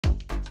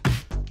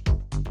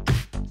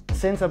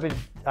since I've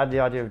had the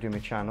idea of doing my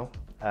channel,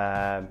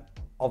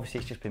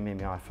 obviously it's just been me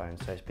and my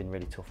iPhone, so it's been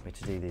really tough for me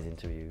to do these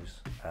interviews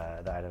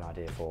that I had an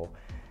idea for.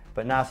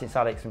 But now since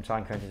Alex from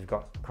Time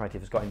Creative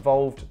has got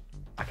involved,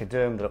 I can do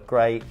them, they look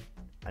great,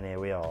 and here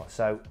we are.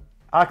 So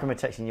I can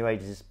remember texting you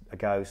ages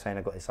ago saying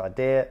I've got this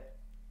idea.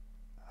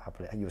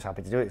 You was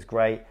happy to do it, it's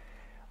great.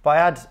 But I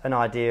had an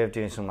idea of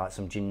doing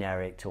some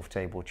generic tough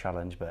table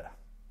challenge, but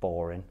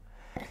boring.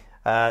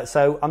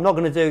 So I'm not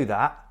going to do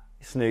that,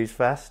 snooze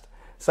fest.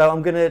 So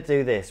I'm going to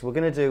do this. We're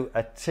going to do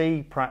a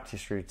tea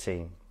practice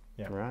routine.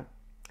 Yeah. Right?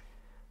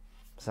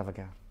 Let's have a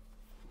go.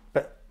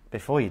 But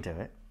before you do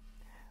it,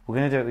 we're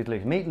going to do it with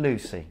Lucy. Meet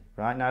Lucy,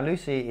 right? Now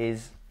Lucy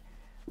is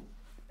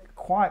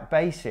quite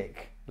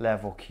basic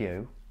level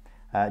cue,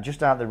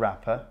 just out the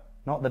wrapper,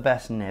 not the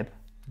best nib.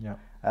 Yeah.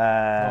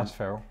 Nice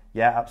feral.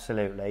 Yeah,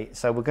 absolutely.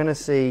 So we're going to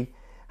see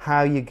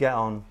how you get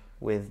on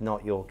with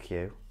not your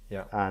cue.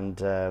 Yeah. And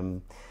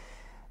to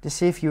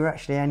see if you're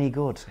actually any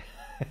good.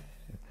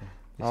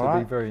 This will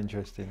be very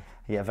interesting.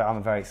 Yeah,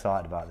 I'm very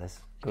excited about this.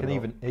 You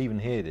can even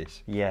hear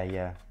this. Yeah,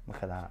 yeah.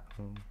 Look at that.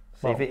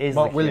 See Mark, if it is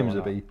Mark the Williams cue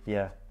or will not. be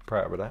Yeah.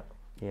 proud of that.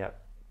 Yeah.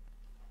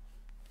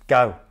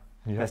 Go.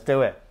 Yeah. Let's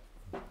do it.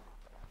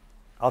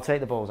 I'll take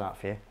the balls out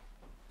for you.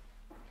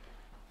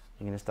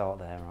 You're going to start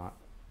there, right?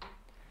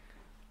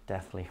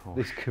 Definitely.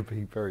 This could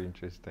be very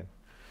interesting.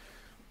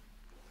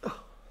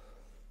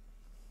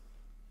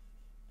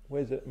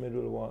 Where's the middle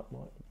of the white,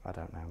 Mike? I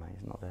don't know, mate.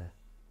 It's not there.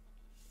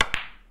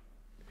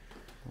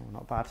 Oh,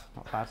 not bad.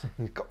 Not bad.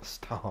 You've got to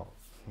start.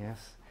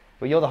 Yes.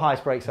 Well, you're the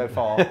highest break so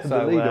far. The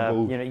So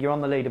leaderboard. you know, you're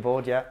on the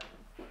leaderboard, yeah.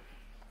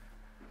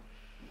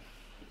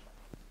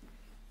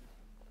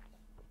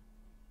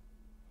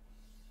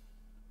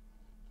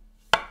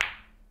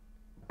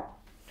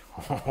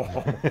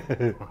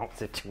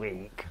 That's a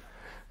tweak.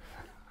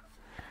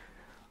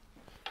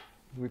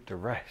 With the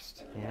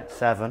rest. Yeah,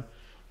 7.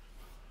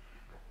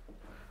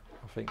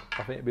 I think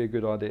it'd be a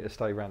good idea to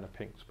stay around the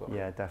pink spot.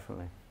 Yeah,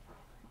 definitely.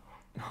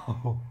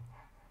 Oh,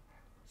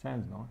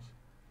 sounds nice.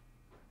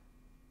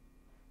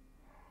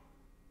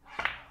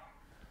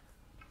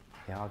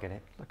 Yeah, I'll get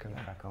it. Look at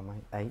that. Back on,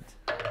 mate. 8.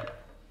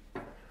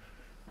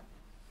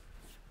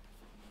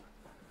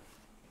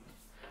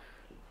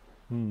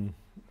 Hmm.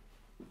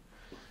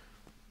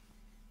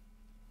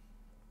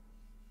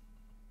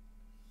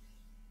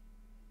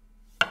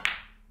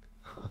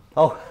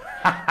 Oh,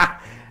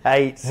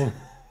 8.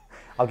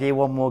 I'll give you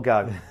one more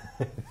go.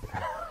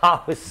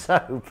 That was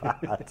so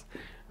bad.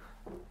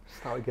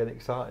 Started getting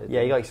excited.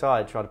 Yeah, you got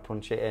excited, tried to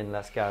punch it in.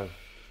 Let's go.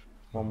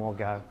 One more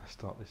go. Let's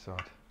start this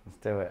side. Let's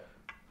do it.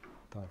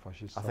 Don't know if I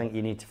should I start. think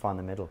you need to find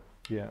the middle.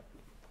 Yeah.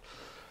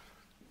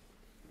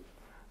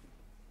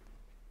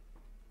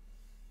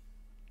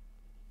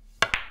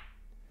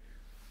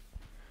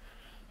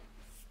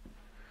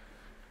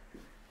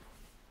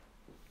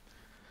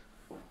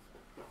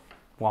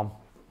 One.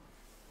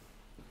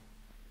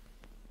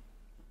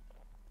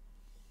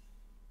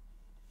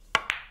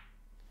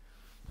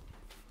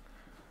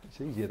 It's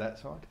easier that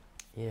side.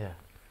 Yeah.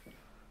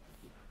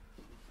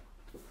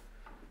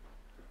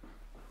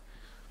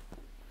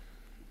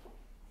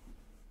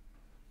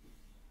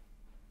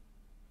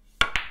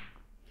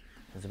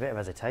 There's a bit of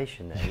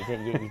hesitation there.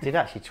 You did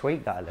actually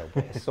tweak that a little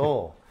bit. I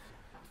saw.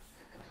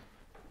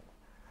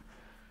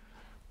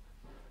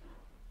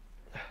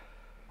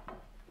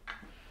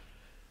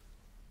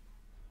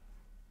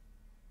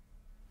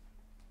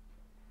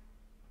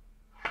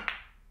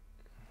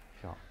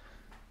 Shot.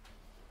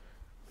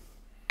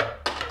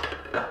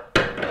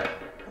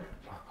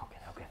 I'll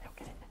get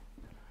it.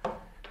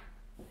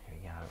 Here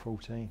we go.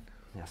 14.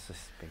 That's just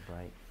a big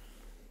break.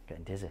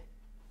 Getting dizzy.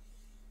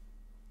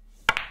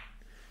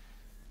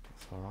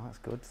 All right, it's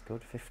good. It's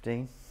good.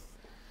 15.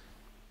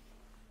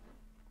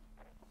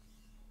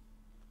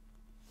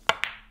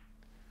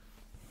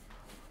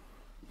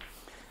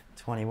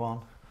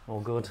 $21. All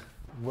good.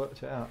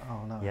 Worked it out.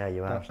 Oh no. Yeah,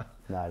 you have.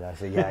 No.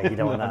 So yeah, you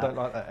don't want I that. don't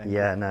like that angle.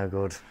 Yeah, no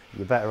good.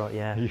 You're better off.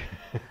 Yeah.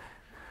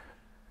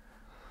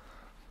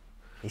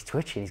 He's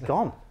twitching. He's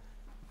gone.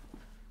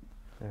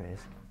 There he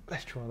is.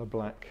 Let's try the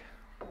black.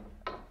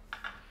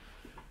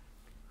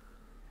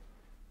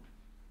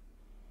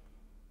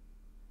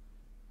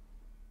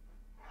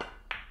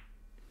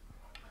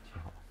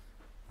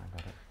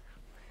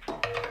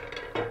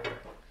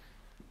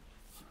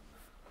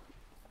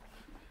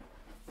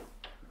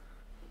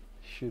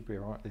 Should be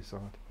alright this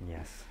side.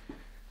 Yes.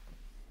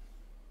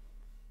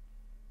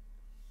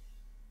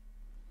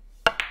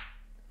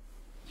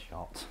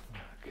 Shot.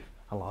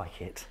 I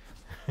like it.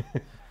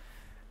 That's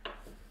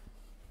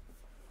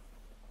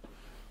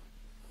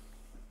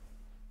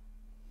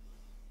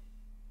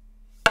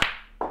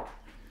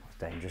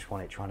dangerous,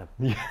 wasn't it? Trying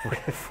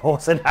to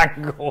force an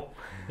angle.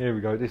 Here we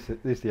go. This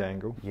is the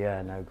angle.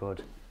 Yeah, no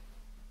good.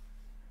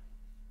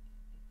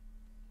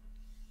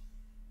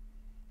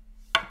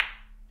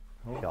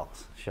 Oh.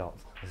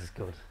 Shots. This is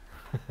good.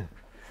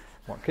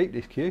 Might keep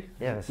this cue.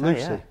 Yeah, that's Lucy.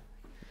 yeah.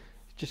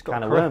 Just got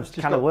Can a of worms.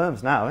 Can of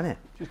worms now, isn't it?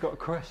 Just got a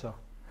caresser.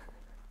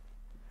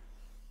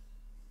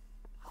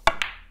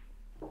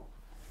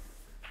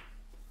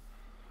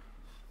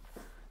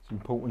 It's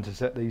important to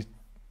set these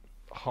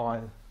high,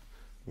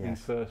 these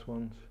Yes. first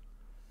ones.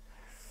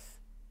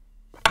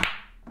 Oh,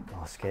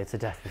 I was scared to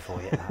death before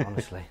you hit that,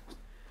 honestly.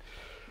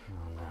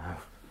 Oh no.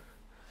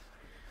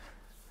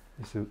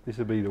 This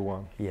will be the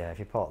one. Yeah, if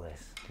you pot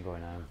this, I'm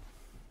going home.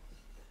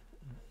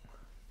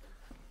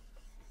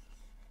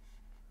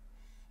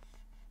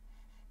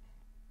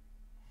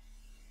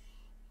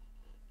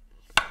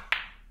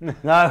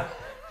 No,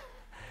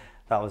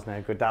 that was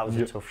no good. That was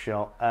a tough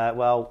shot.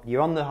 Well,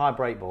 you're on the high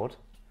break board.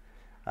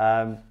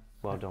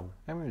 Well done.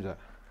 How many was that?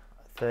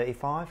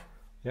 35?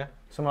 Yeah.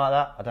 Something like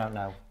that? I don't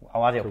know.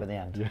 I'll add it up at the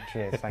end. Yeah.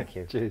 Cheers, thank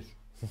you. Cheers.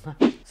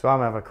 So I'm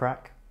going to have a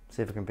crack,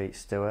 see if I can beat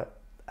Stuart.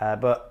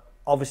 But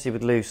obviously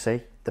with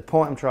Lucy, the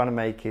point I'm trying to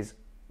make is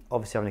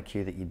obviously having a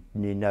cue that you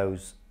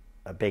know's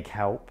a big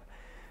help.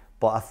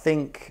 But I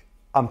think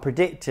I'm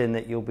predicting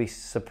that you'll be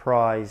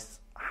surprised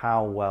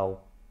how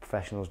well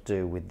professionals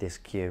do with this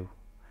cue.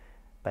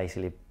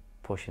 Basically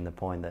pushing the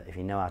point that if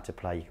you know how to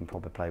play, you can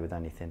probably play with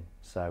anything.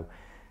 So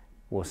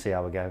we'll see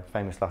how we go.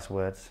 Famous last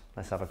words.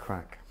 Let's have a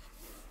crack.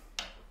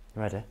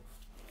 Ready?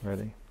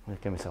 Ready. I'll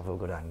give myself a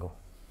good angle.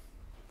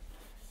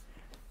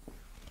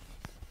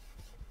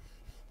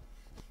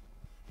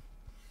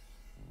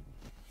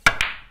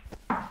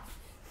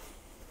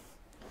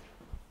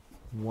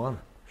 One.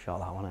 Shot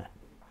that one, it.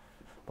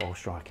 Ball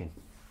striking.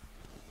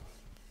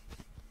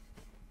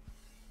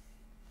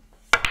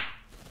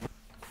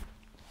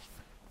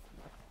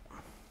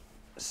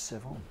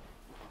 Seven.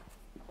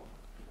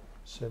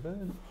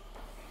 Seven.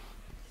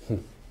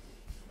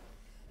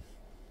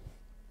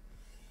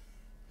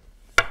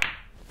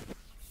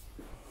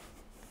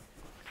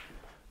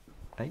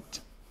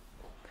 8.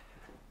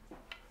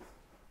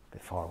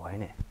 Bit far away,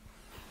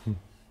 innit?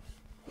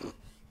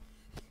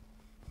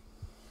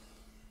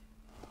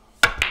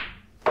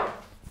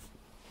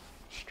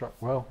 Struck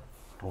well.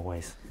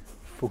 Always.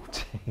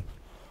 14.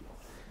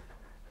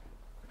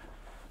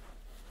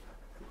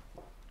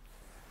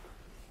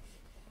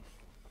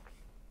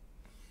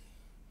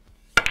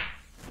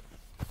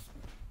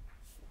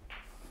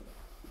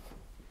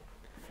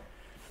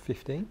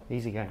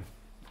 Easy game.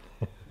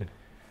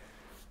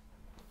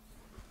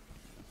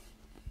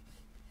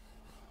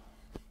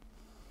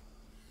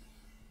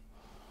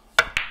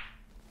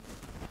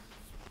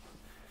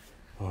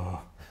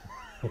 Oh.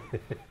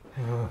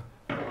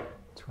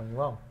 21.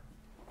 Oh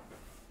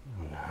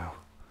no.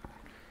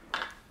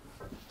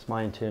 It's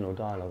my internal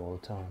dialogue all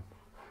the time.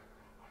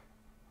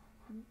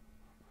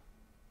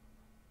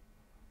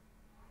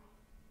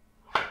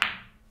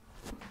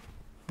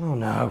 Oh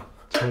no.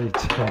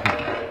 22.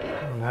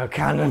 Oh no,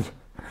 cannon.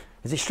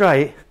 Is it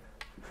straight?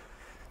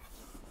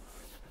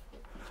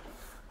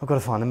 I've got to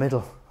find the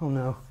middle. Oh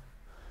no.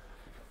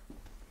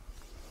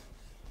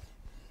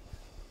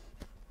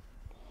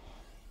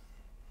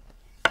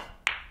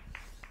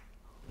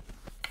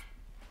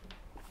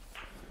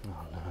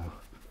 Oh no.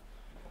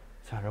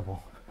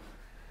 Terrible.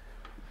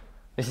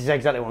 This is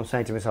exactly what I'm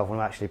saying to myself when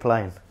I'm actually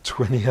playing.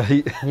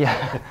 28.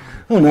 Yeah.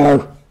 Oh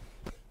no.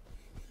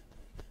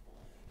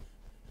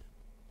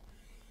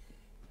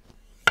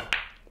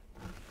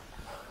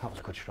 That was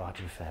a good strike,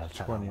 to be fair. I'll take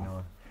that 29.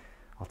 one.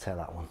 I'll take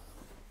that one.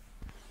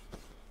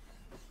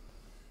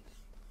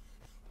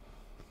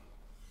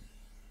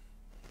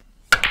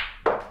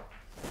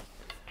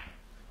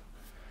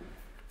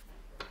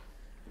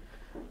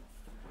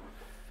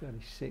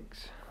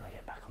 Thirty-six. Gotta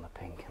get back on the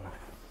pink, can I?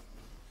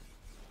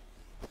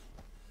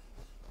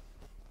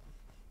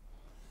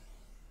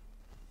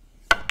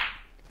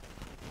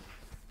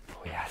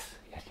 Oh yes,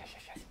 yes, yes,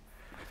 yes, yes.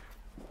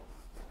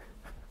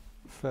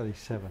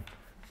 37. Is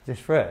this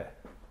for it?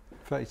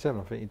 37,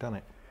 I think you've done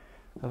it.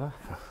 Have I?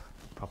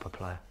 Proper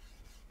player.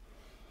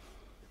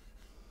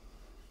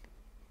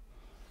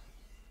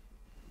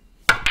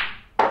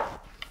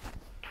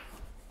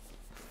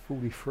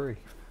 .43.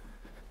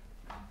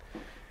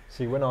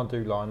 See, when I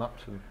do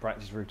line-ups and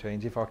practice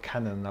routines, if I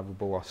cannon another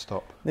ball, I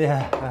stop.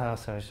 Yeah,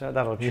 so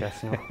that old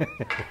chestnut.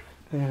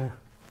 Yeah.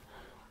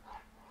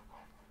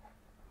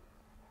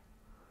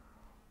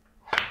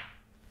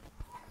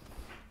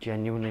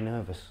 Genuinely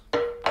nervous.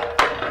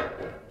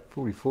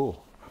 44.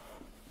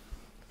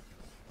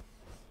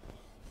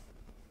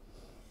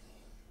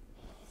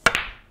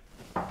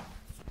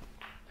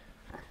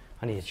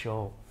 I need a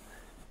short.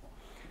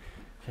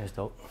 Cheers,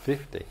 Doc.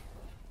 50.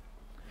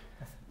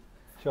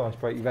 Shines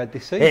break you've had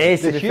this season. It is,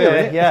 to be this year, fair,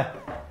 isn't it? yeah.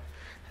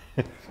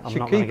 I'm Should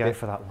not going to keep go it.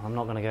 for that one. I'm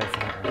not going to go for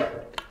that one.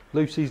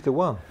 Lucy's the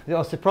one.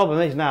 What's the problem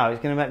is now,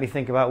 it's going to make me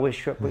think about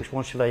which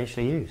one should I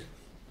actually use.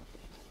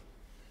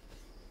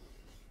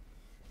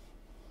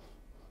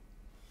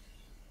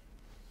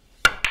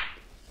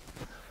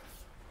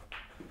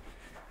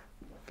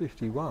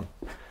 .51.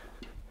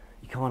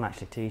 You can't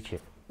actually teach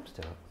it,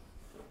 Stuart.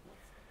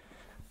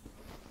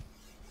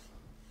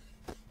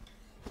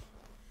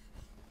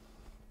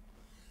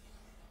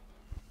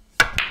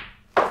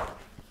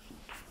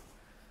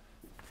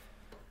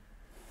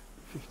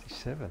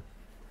 .57.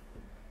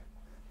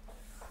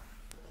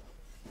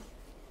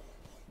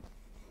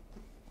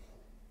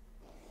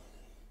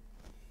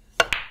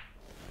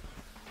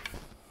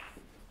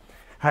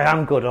 I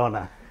am good, aren't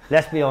I?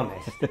 Let's be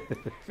honest.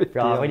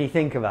 Right, when you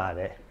think about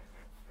it,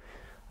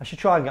 I should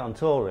try and get on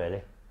tour,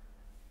 really.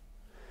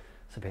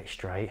 It's a bit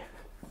straight.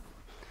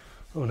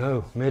 Oh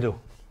no, middle.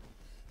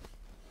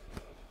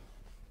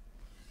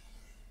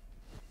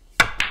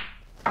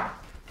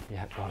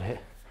 Yeah, got it.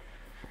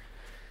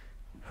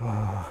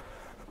 Oh.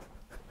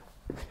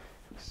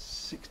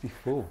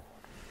 64.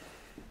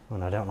 Oh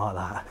no, I don't like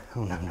that.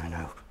 Oh no, no,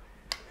 no.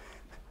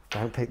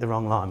 Don't pick the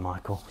wrong line,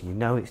 Michael. You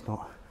know it's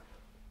not.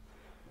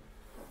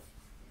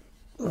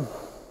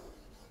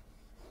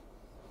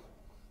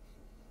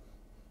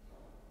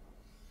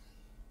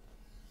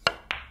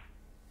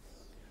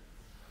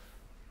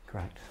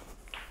 Correct.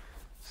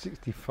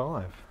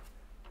 65.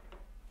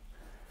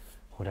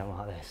 I don't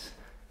like this.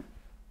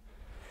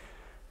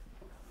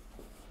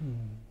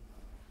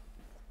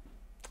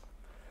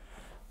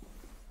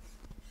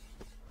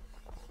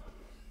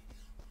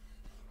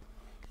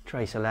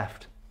 Tracer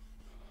left.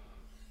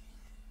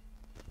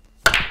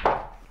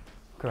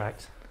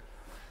 Correct.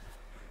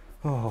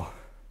 Oh.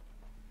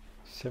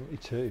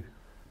 72.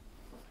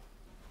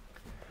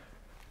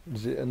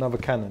 Is it another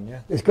cannon,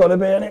 yeah? It's got to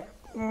be in it.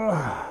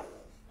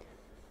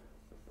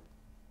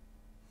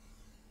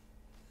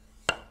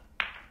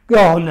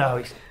 Oh no,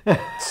 it's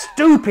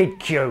stupid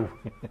cue.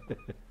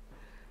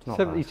 It's not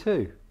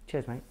 72. bad.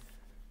 Cheers, mate.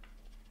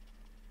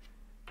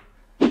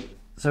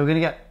 So we're going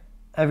to get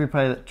every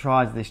player that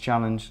tries this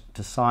challenge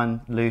to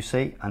sign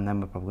Lucy, and then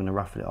we're probably going to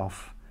raffle it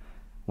off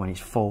when it's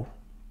full.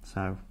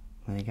 So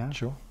there you go.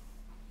 Sure.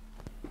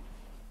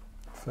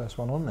 First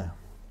one on there.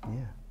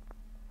 Yeah.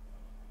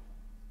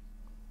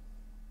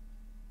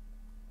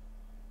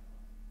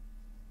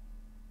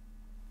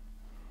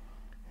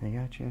 There you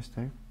go. Cheers,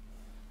 Stu.